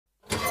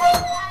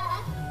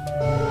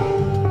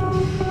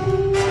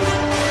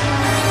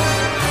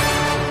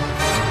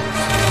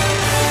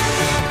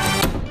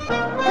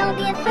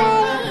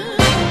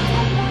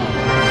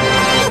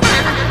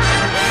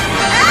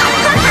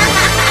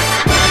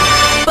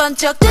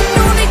번쩍 뜬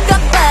눈을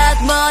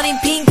깜빡 머린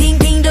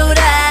핑핑핑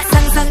돌아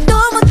상상도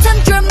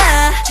못한 드라마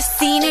저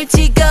씬을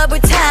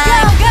찍어볼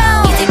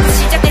타임 이제부터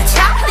시작될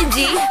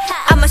챌린지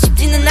아마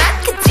쉽지는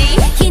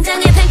않겠지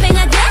긴장해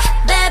팽팽하게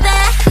baby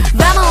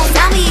Vamos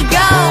amigo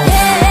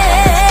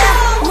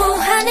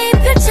무한히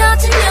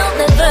펼쳐진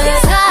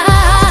universe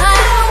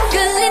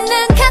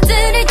끌리는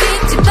카드를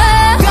뒤집어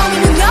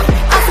영희는 너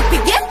어서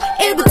pick it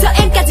 1부터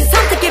N까지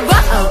선택해봐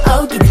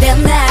oh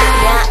기대된다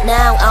Right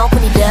now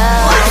open it up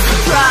What a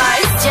surprise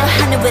저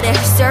하늘 위를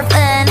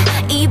surfing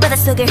이 바다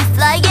속을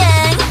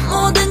flying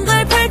모든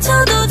걸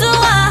펼쳐도